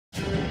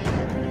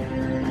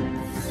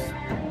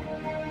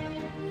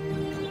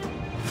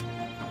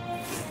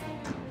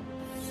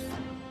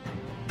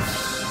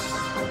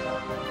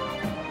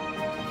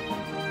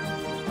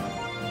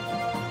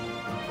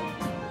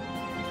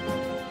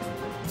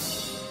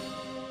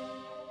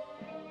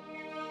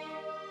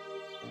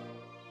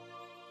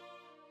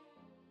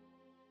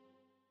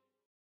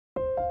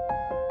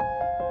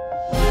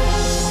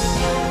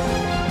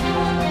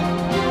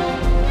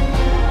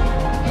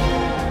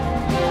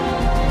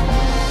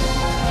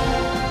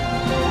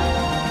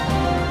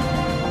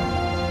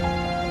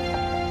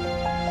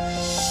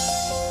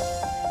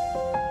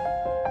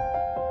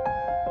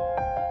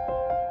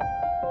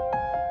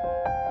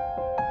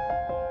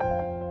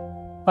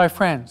My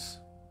friends,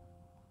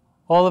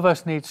 all of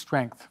us need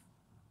strength,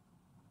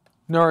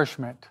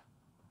 nourishment.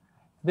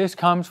 This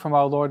comes from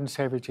our Lord and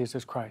Savior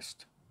Jesus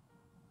Christ.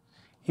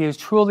 He is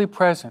truly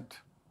present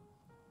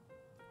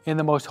in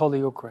the Most Holy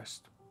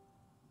Eucharist.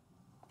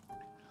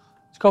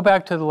 Let's go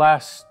back to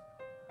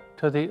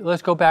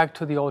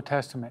the Old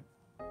Testament.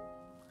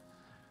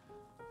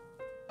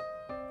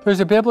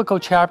 There's a biblical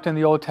chapter in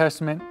the Old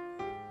Testament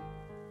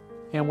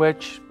in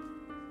which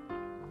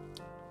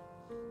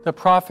the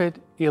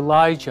prophet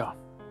Elijah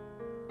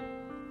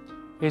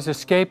is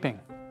escaping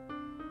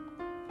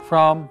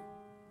from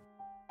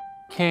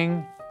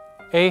King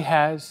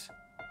Ahaz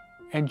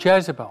and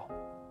Jezebel.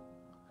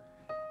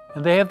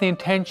 And they have the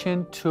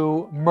intention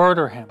to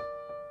murder him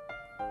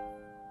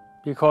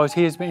because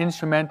he has been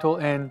instrumental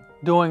in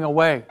doing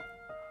away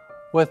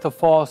with the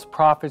false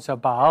prophets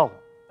of Baal.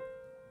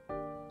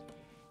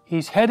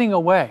 He's heading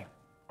away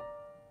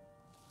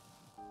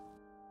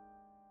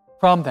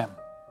from them.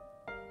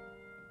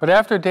 But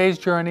after a day's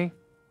journey,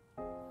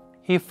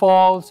 he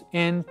falls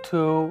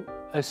into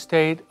a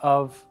state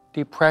of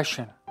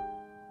depression.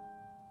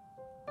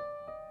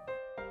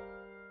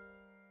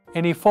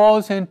 And he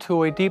falls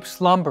into a deep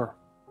slumber.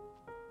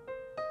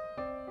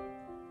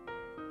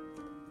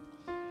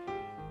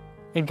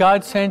 And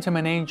God sends him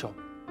an angel.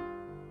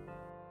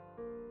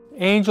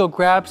 The angel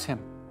grabs him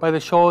by the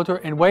shoulder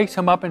and wakes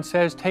him up and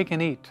says, "Take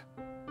and eat."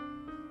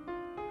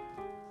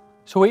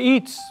 So he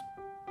eats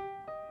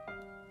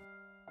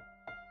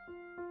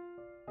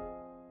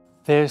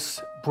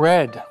this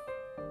bread,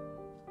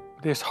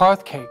 this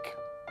hearth cake,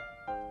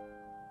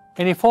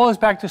 and he falls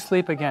back to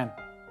sleep again.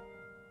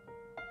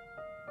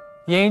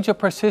 The angel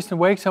persists and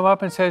wakes him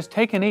up and says,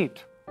 "Take and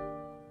eat,"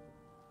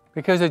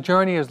 because the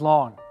journey is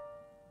long.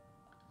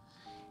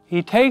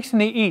 He takes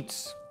and he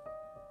eats.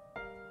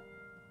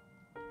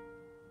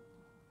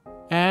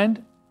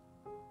 And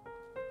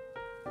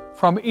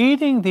from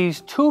eating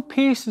these 2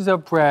 pieces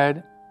of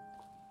bread,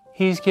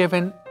 he's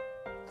given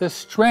the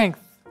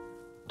strength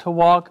to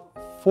walk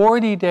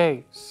 40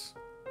 days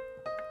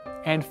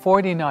and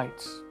 40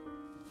 nights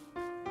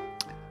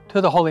to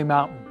the holy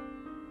mountain.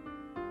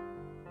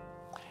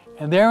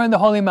 And there in the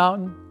holy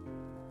mountain,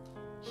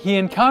 he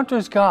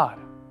encounters God,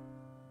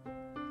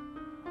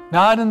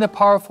 not in the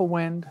powerful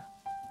wind,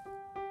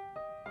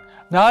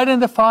 not in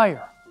the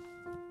fire,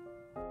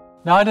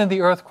 not in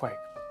the earthquake,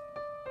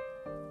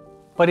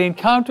 but he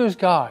encounters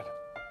God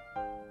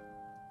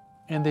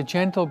in the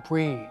gentle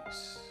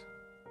breeze.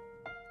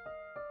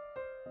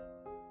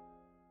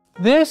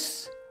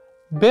 This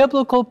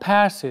biblical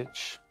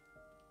passage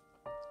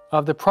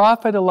of the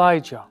prophet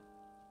Elijah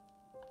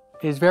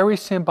is very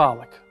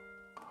symbolic.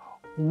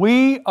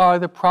 We are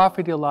the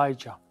prophet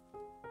Elijah.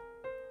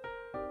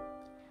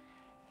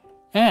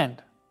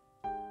 And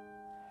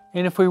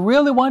if we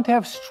really want to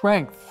have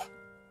strength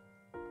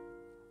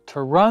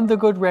to run the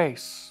good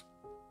race,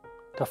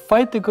 to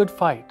fight the good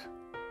fight,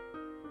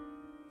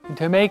 and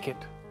to make it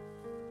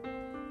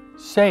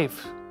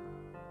safe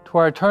to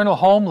our eternal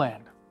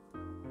homeland,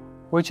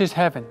 which is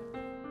heaven,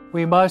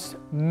 we must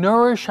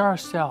nourish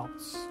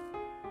ourselves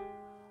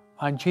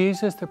on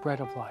Jesus, the bread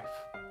of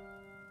life.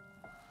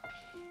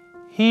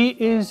 He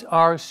is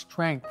our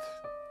strength.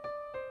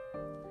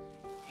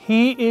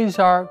 He is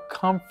our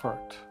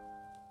comfort.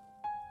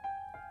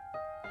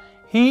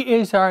 He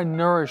is our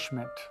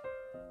nourishment.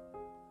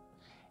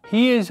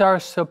 He is our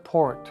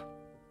support.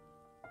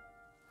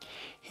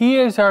 He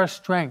is our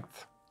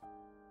strength.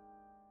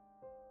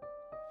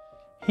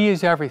 He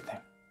is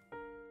everything.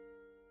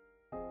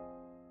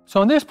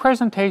 So in this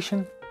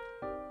presentation,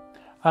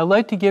 I'd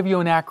like to give you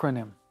an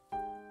acronym.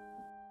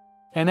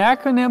 An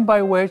acronym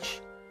by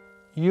which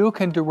you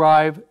can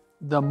derive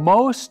the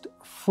most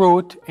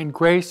fruit and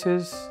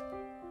graces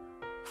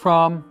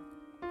from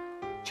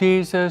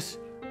Jesus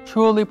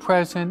truly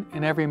present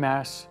in every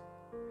Mass,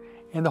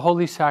 in the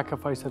holy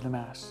sacrifice of the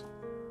Mass.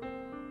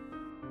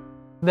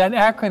 That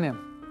acronym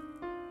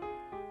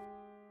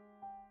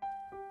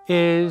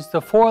is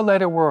the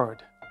 4-letter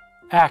word,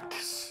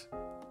 ACTS.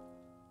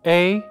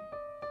 A-C-T-S.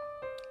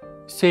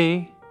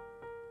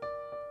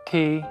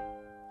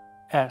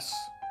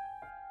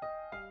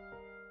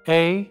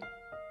 A-C-T-S.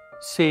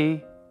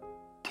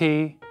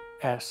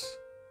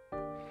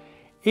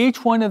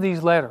 Each one of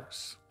these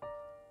letters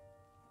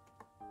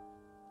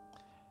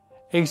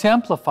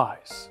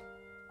exemplifies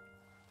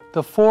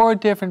the 4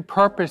 different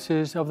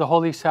purposes of the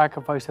holy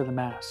sacrifice of the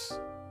Mass.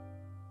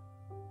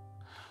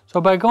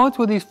 So by going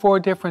through these 4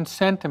 different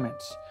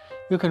sentiments,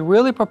 you can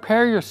really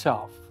prepare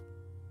yourself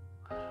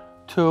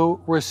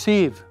to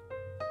receive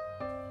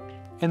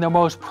in the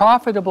most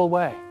profitable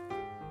way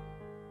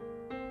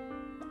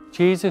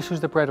Jesus,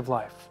 who's the bread of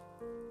life.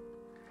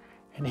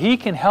 And He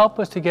can help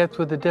us to get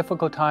through the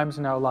difficult times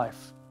in our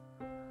life,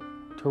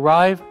 to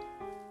arrive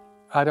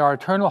at our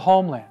eternal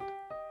homeland,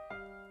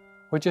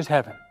 which is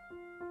heaven.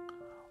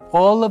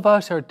 All of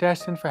us are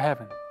destined for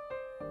heaven.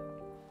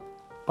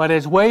 But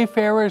as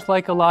wayfarers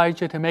like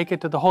Elijah, to make it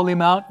to the holy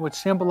mountain, which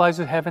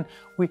symbolizes heaven,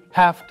 we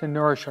have to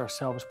nourish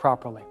ourselves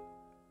properly.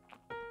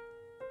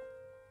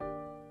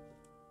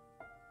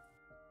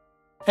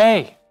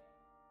 A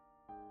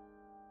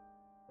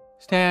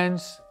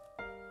stands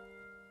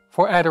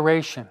for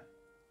adoration.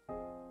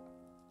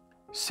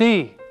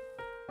 C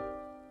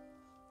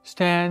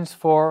stands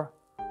for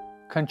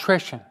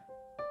contrition.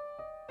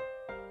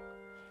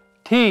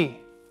 T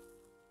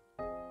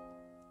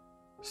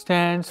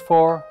stands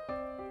for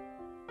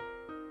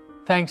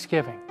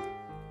thanksgiving.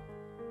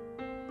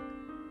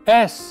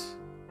 S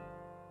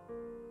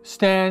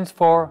stands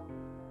for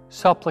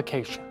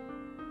supplication.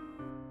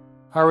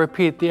 I'll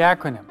repeat the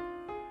acronym.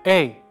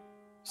 A,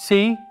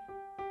 C,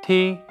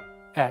 T,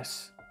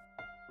 S.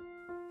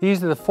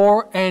 These are the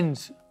four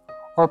ends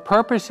or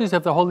purposes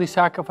of the Holy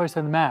Sacrifice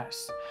of the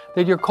Mass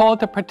that you're called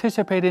to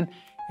participate in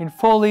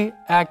fully,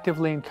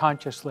 actively, and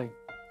consciously.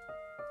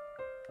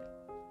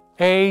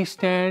 A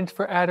stands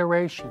for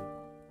adoration.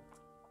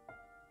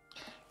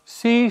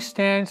 C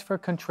stands for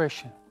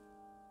contrition.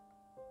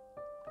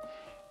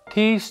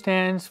 T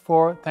stands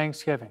for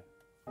thanksgiving.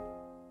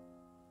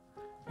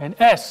 And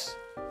S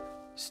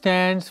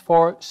stands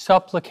for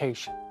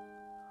supplication.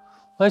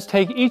 Let's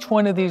take each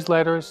one of these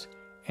letters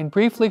and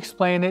briefly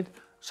explain it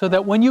so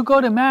that when you go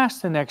to Mass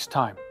the next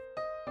time,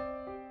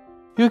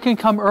 you can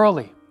come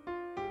early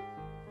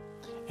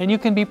and you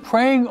can be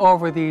praying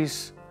over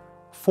these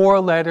four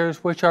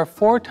letters, which are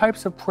four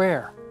types of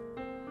prayer,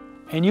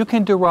 and you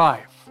can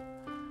derive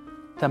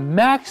the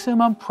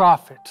maximum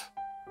profit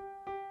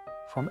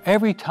from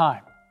every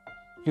time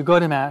you go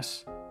to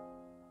Mass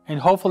and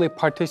hopefully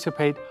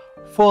participate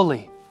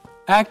fully,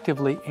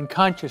 actively, and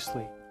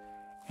consciously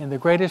in the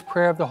greatest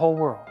prayer of the whole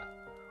world,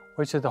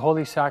 which is the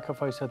Holy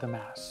Sacrifice of the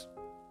Mass.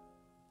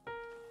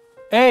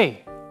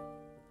 A,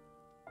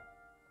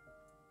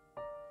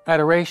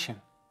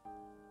 adoration.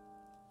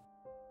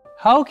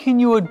 How can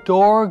you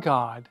adore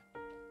God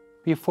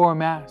before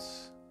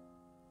Mass?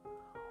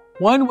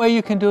 One way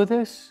you can do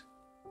this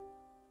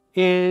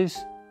is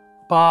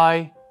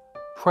by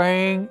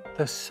praying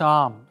the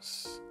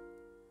Psalms.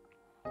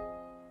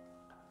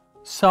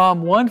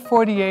 Psalm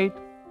 148,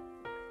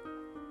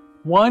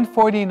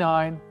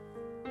 149,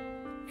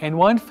 and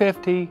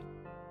 150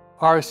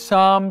 are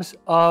Psalms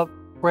of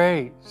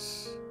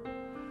praise.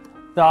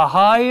 The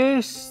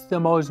highest, the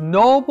most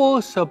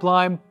noble,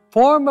 sublime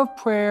form of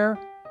prayer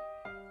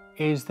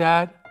is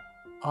that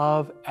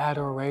of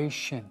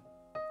adoration.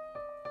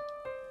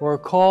 We're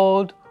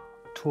called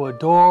to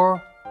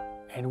adore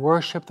and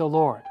worship the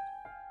Lord.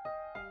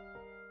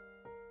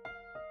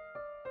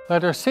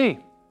 Letter C,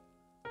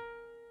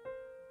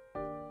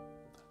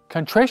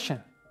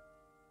 contrition.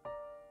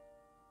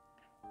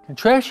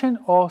 Contrition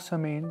also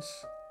means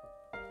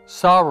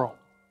sorrow.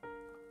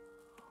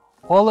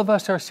 All of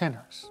us are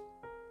sinners.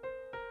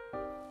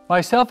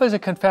 Myself as a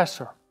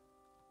confessor,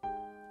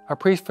 a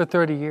priest for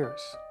 30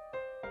 years,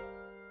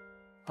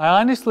 I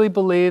honestly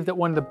believe that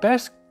one of the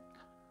best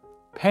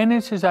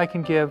penances I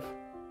can give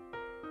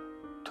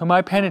to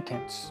my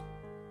penitents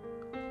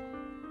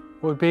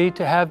would be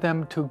to have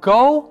them to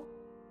go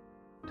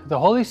to the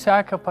Holy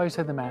Sacrifice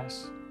of the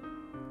Mass,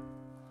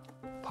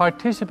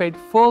 participate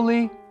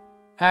fully,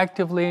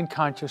 actively, and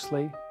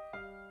consciously,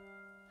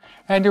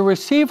 and to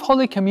receive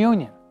Holy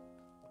Communion,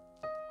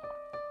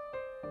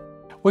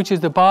 which is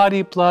the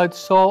body, blood,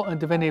 soul, and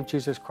divinity of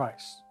Jesus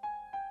Christ.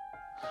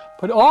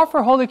 But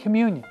offer Holy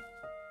Communion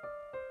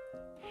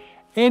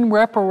in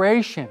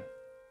reparation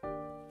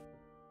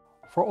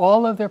for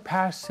all of their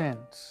past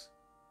sins,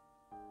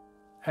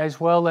 as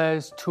well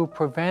as to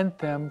prevent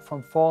them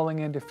from falling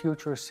into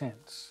future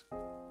sins.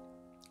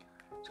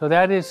 So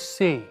that is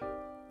C,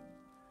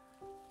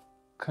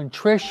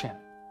 contrition.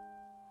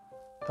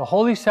 The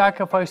Holy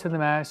Sacrifice of the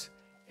Mass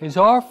is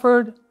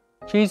offered,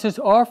 Jesus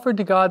offered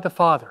to God the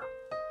Father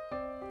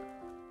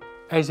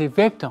as a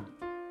victim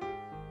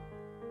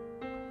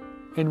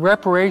in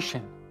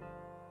reparation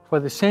for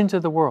the sins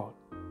of the world.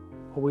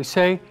 What we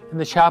say in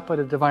the Chaplet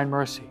of Divine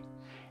Mercy,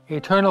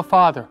 Eternal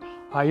Father,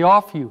 I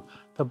offer you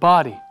the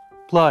body,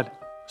 blood,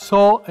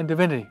 soul, and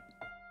divinity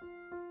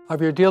of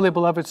your dearly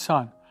beloved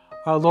Son,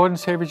 our Lord and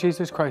Savior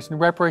Jesus Christ, in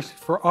reparation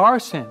for our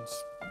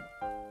sins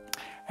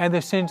and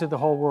the sins of the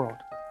whole world.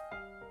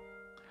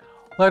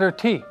 Letter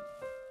T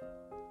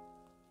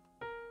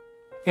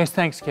is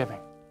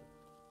thanksgiving.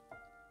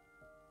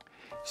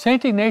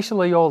 Saint Ignatius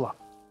Loyola,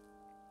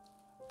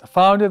 the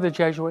founder of the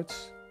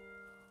Jesuits,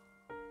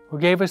 who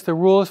gave us the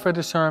rules for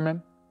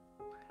discernment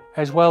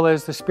as well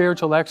as the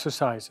spiritual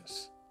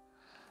exercises,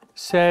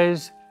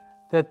 says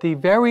that the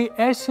very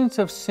essence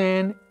of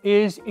sin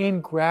is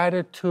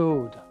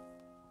ingratitude.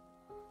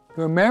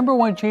 You remember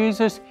when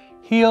Jesus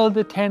healed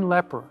the 10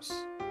 lepers?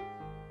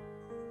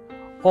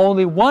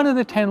 Only one of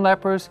the 10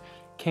 lepers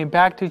came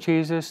back to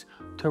Jesus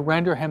to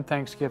render him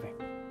thanksgiving.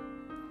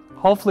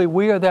 Hopefully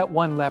we are that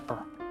one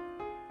leper,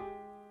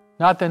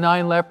 not the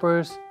 9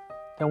 lepers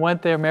that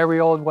went their merry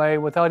old way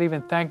without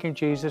even thanking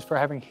Jesus for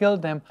having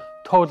healed them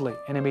totally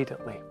and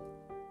immediately.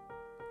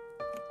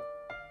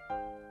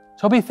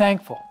 So be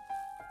thankful.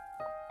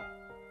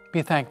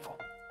 Be thankful.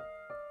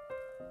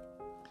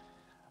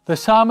 The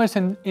psalmist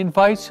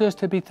invites us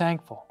to be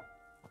thankful.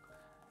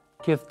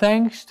 Give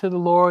thanks to the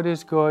Lord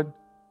is good,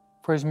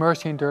 for His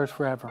mercy endures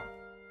forever.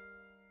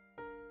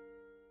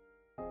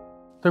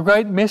 The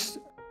great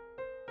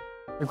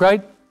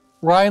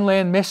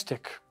Rhineland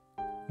mystic,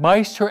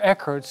 Meister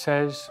Eckhart,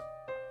 says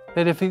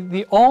that if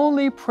the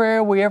only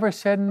prayer we ever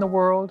said in the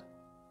world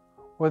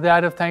were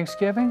that of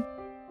thanksgiving,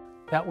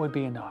 that would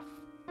be enough.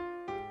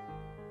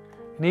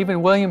 And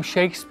even William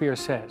Shakespeare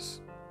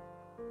says,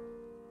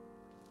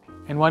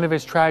 in one of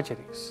his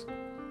tragedies,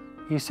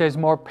 he says,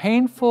 more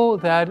painful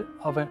than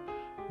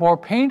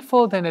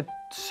a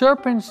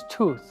serpent's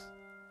tooth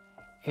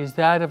is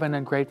that of an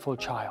ungrateful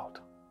child.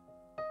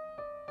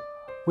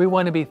 We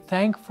want to be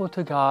thankful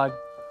to God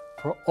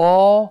for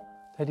all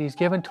that He's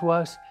given to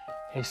us,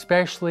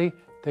 especially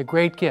the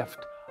great gift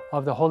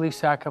of the holy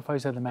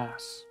sacrifice of the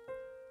Mass.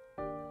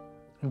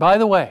 And by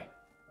the way,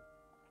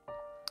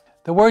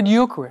 the word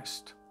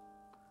Eucharist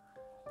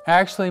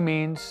actually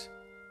means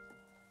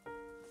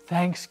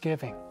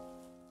thanksgiving.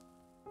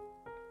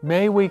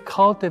 May we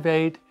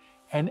cultivate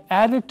an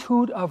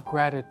attitude of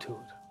gratitude.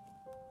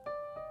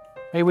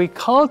 May we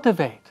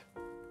cultivate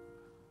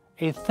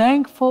a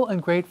thankful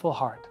and grateful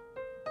heart.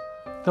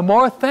 The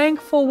more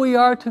thankful we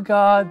are to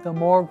God, the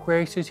more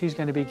graces He's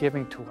going to be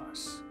giving to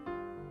us.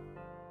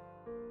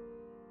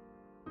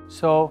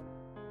 So,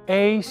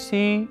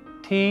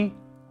 A-C-T-S.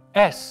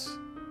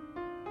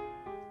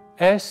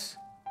 S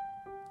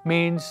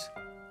means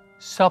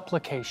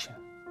supplication.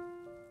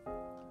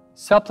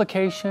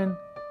 Supplication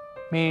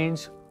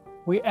means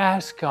we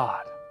ask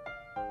God.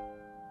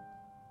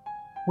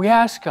 We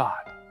ask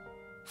God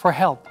for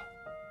help.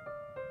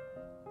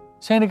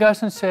 St.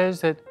 Augustine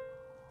says that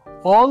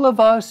all of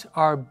us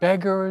are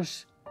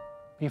beggars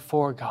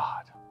before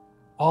God.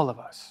 All of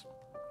us.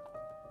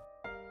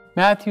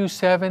 Matthew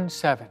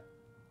 7:7.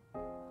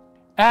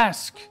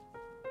 Ask,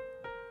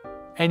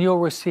 and you'll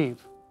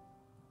receive.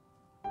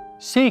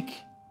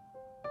 Seek,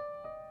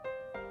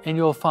 and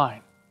you'll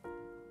find.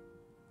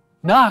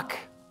 Knock,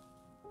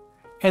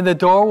 and the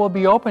door will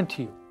be open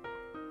to you.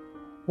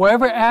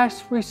 Whoever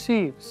asks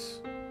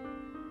receives.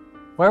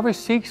 Whoever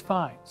seeks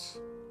finds.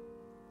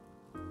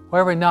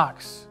 Whoever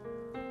knocks,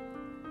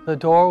 the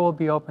door will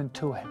be open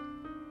to him.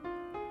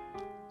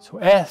 So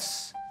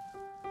S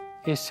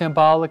is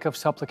symbolic of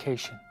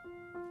supplication.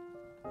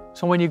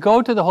 So when you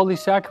go to the holy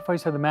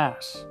sacrifice of the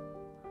Mass,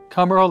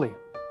 come early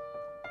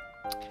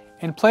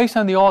and place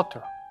on the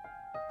altar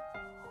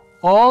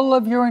all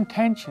of your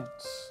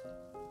intentions.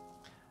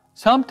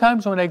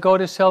 Sometimes when I go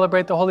to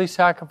celebrate the holy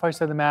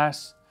sacrifice of the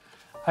Mass,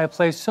 I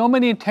place so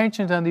many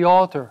intentions on the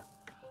altar,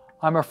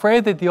 I'm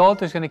afraid that the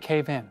altar is going to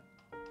cave in.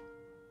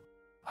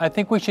 I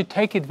think we should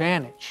take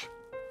advantage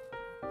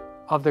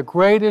of the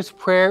greatest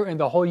prayer in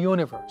the whole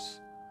universe,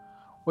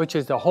 which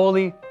is the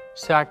holy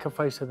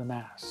sacrifice of the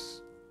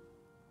Mass.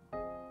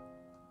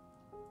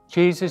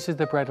 Jesus is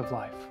the bread of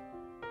life.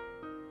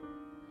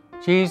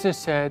 Jesus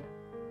said,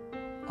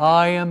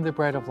 I am the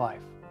bread of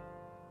life.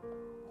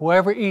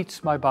 Whoever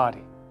eats my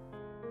body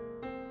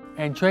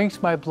and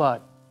drinks my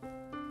blood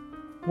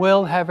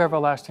will have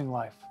everlasting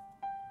life,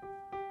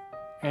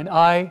 and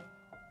I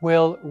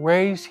will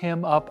raise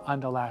him up on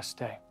the last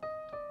day.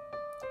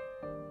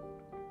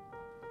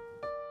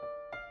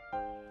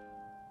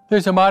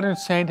 There's a modern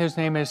saint, his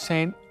name is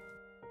Saint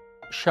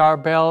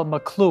Charbel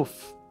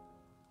Makhlouf,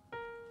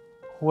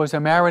 who was a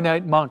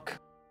Maronite monk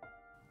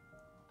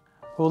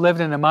who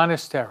lived in a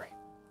monastery,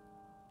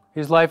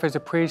 his life as a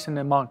priest and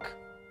a monk.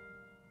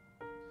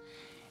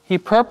 He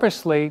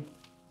purposely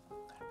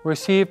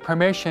received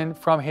permission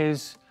from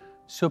his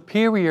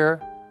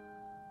superior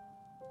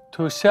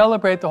to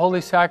celebrate the holy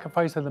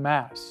sacrifice of the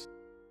Mass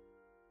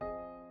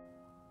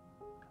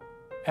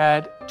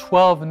at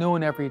 12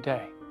 noon every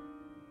day.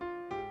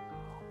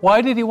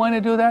 Why did he want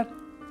to do that?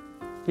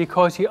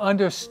 Because he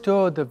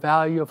understood the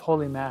value of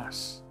Holy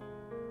Mass.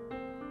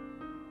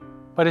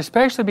 But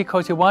especially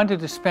because he wanted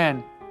to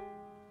spend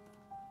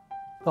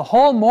the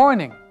whole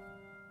morning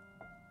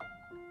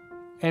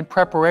in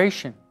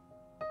preparation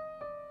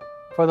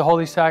for the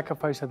holy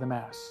sacrifice of the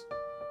Mass.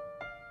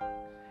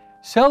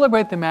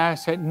 Celebrate the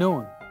Mass at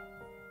noon.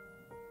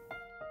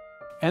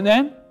 And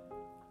then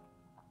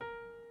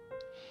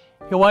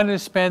he wanted to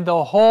spend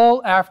the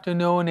whole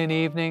afternoon and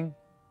evening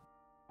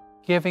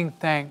giving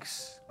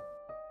thanks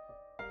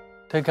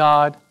to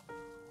God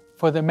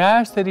for the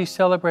Mass that he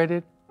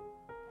celebrated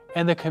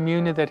and the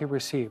communion that he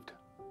received.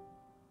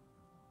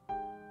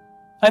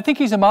 I think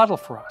he's a model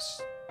for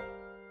us.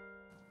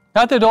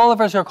 Not that all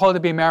of us are called to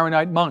be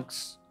Maronite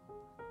monks.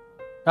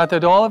 Not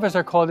that all of us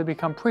are called to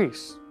become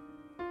priests.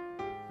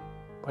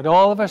 But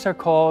all of us are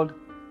called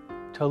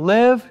to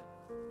live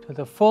to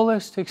the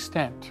fullest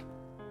extent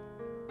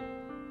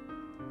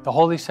the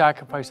holy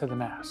sacrifice of the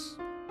Mass.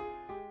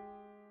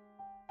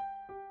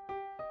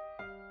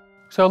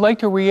 So I'd like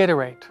to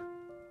reiterate,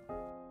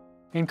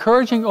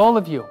 encouraging all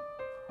of you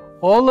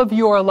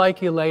are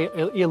like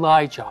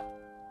Elijah.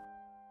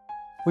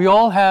 We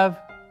all have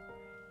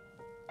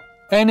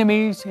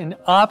enemies and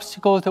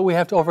obstacles that we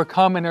have to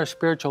overcome in our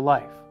spiritual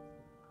life.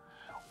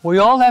 We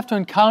all have to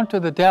encounter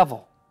the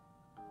devil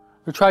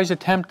who tries to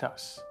tempt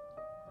us.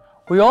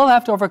 We all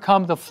have to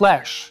overcome the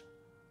flesh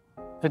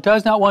that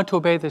does not want to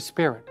obey the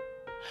Spirit.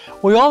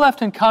 We all have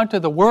to encounter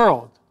the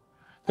world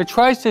that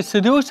tries to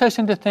seduce us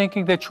into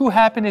thinking that true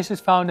happiness is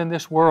found in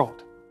this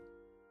world.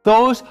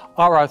 Those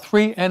are our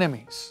three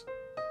enemies.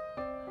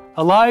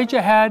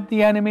 Elijah had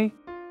the enemy.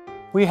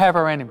 We have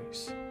our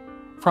enemies,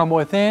 from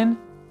within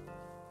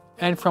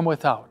and from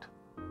without.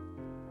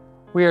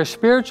 We are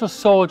spiritual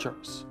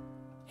soldiers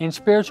in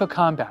spiritual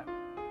combat.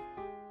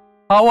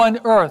 How on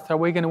earth are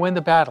we going to win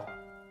the battle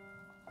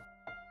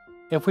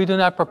if we do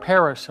not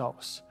prepare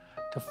ourselves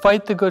to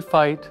fight the good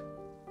fight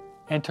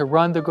and to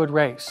run the good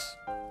race,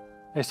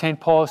 as St.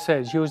 Paul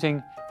says,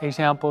 using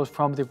examples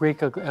from the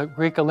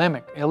Greek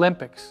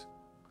Olympics.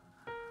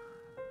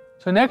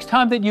 So next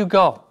time that you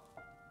go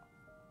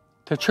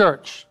to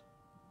church,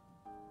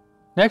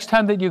 next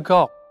time that you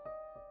go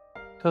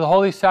to the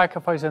holy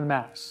sacrifice of the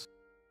Mass,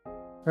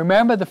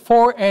 remember the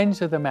four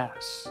ends of the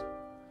Mass,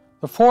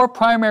 the four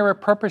primary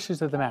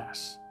purposes of the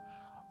Mass,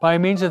 by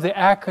means of the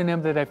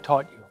acronym that I've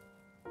taught you.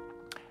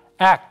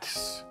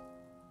 ACTS,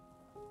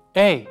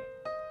 A,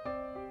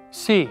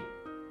 C,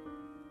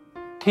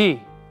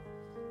 T,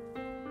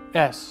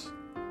 S.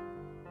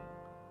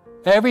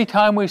 Every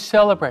time we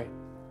celebrate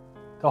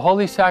the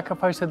holy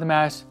sacrifice of the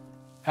Mass,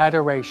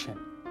 adoration.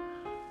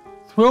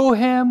 Through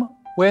Him,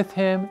 with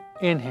Him,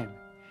 in Him.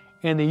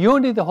 In the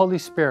unity of the Holy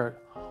Spirit,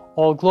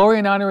 all glory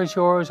and honor is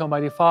yours,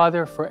 Almighty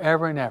Father,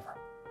 forever and ever.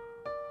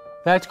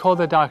 That's called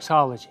the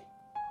doxology.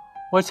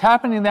 What's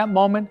happening in that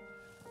moment?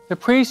 The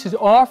priest is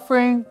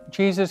offering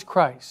Jesus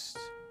Christ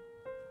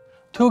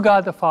to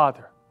God the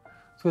Father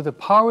through the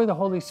power of the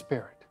Holy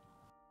Spirit.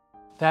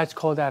 That's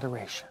called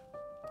adoration.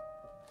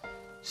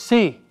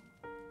 C,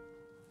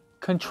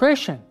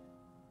 contrition.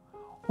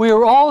 We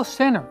are all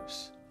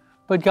sinners,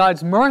 but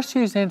God's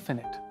mercy is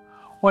infinite.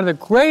 One of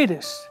the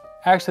greatest,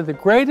 actually the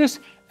greatest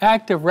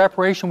act of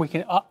reparation we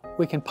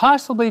can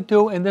possibly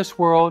do in this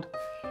world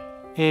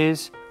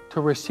is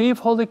to receive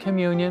Holy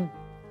Communion,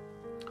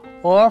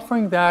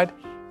 offering that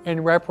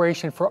in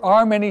reparation for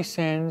our many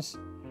sins,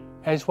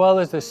 as well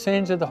as the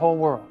sins of the whole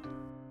world.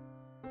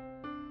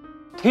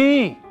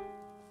 T,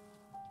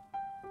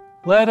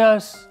 let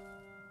us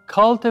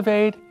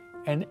cultivate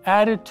an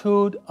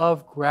attitude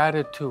of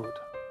gratitude.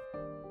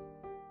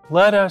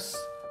 Let us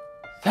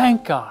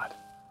thank God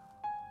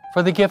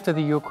for the gift of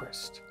the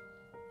Eucharist.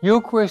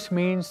 Eucharist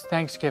means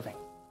thanksgiving.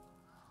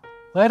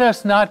 Let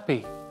us not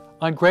be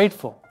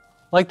ungrateful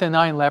like the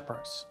 9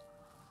 lepers.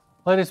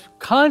 Let us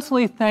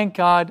constantly thank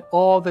God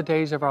all the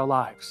days of our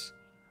lives,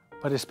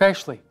 but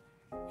especially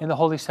in the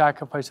holy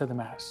sacrifice of the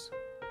Mass.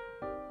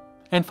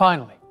 And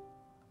finally,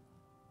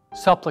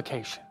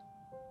 supplication.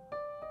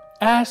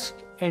 Ask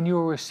and you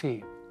will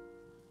receive.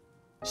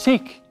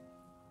 Seek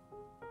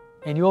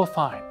and you will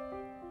find.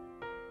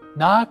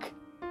 Knock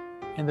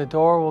and the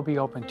door will be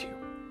open to you.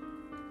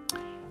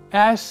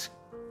 Ask,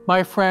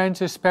 my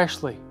friends,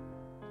 especially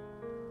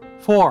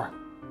for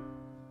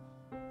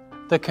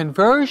the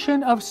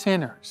conversion of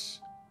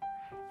sinners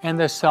and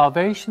the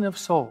salvation of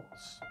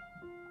souls.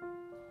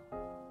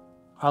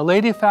 Our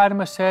Lady of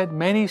Fatima said,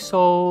 many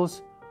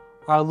souls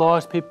are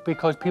lost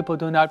because people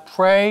do not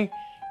pray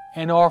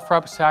and offer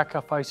up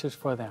sacrifices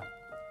for them.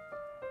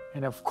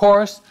 And of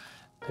course,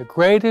 the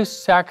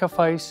greatest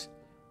sacrifice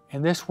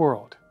in this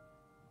world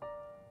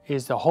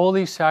is the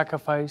holy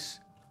sacrifice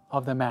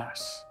of the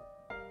Mass.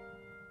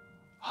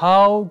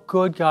 How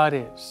good God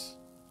is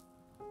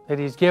that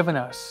He's given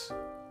us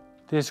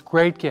this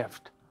great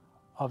gift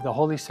of the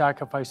holy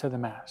sacrifice of the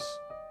Mass.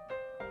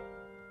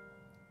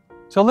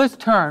 So let's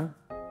turn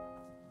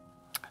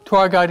to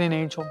our guardian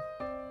angel.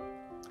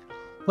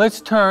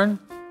 Let's turn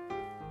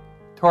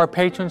to our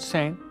patron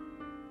saint.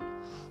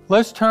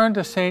 Let's turn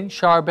to Saint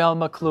Charbel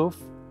Makhlouf.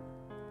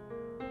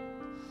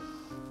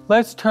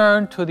 Let's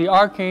turn to the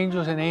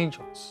archangels and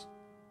angels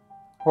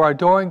who are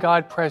adoring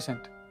God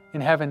present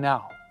in heaven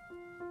now.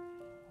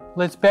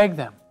 Let's beg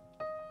them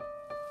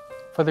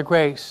for the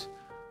grace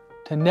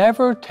to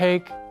never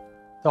take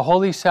the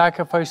holy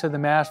sacrifice of the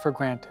Mass for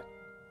granted,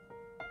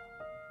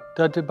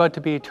 but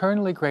to be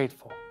eternally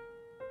grateful.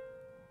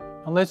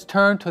 And let's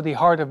turn to the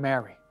heart of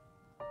Mary.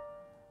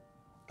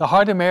 The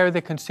heart of Mary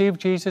that conceived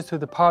Jesus through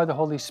the power of the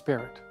Holy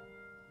Spirit,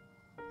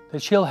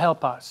 that she'll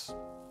help us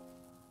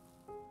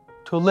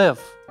to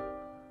live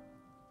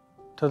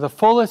to the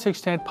fullest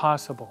extent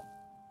possible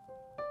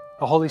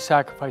the holy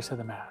sacrifice of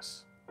the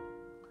Mass.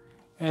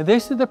 And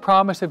this is the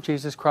promise of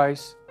Jesus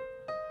Christ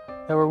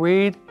that we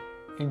read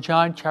in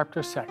John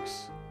chapter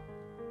 6.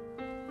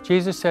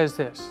 Jesus says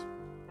this,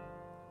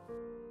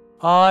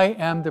 I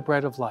am the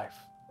bread of life.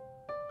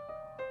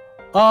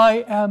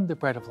 I am the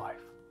bread of life.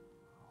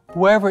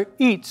 Whoever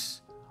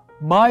eats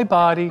my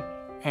body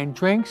and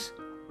drinks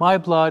my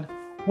blood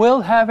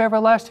will have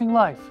everlasting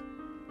life,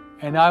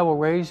 and I will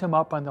raise him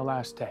up on the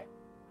last day.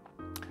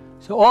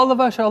 So all of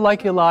us are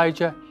like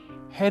Elijah,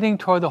 heading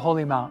toward the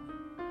holy mountain.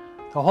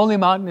 The holy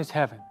mountain is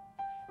heaven.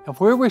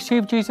 If we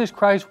receive Jesus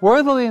Christ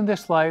worthily in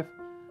this life,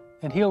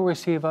 then He'll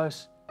receive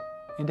us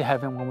into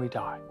heaven when we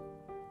die.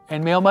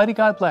 And may Almighty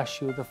God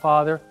bless you, the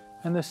Father,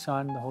 and the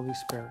Son, and the Holy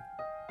Spirit.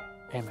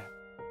 Amen.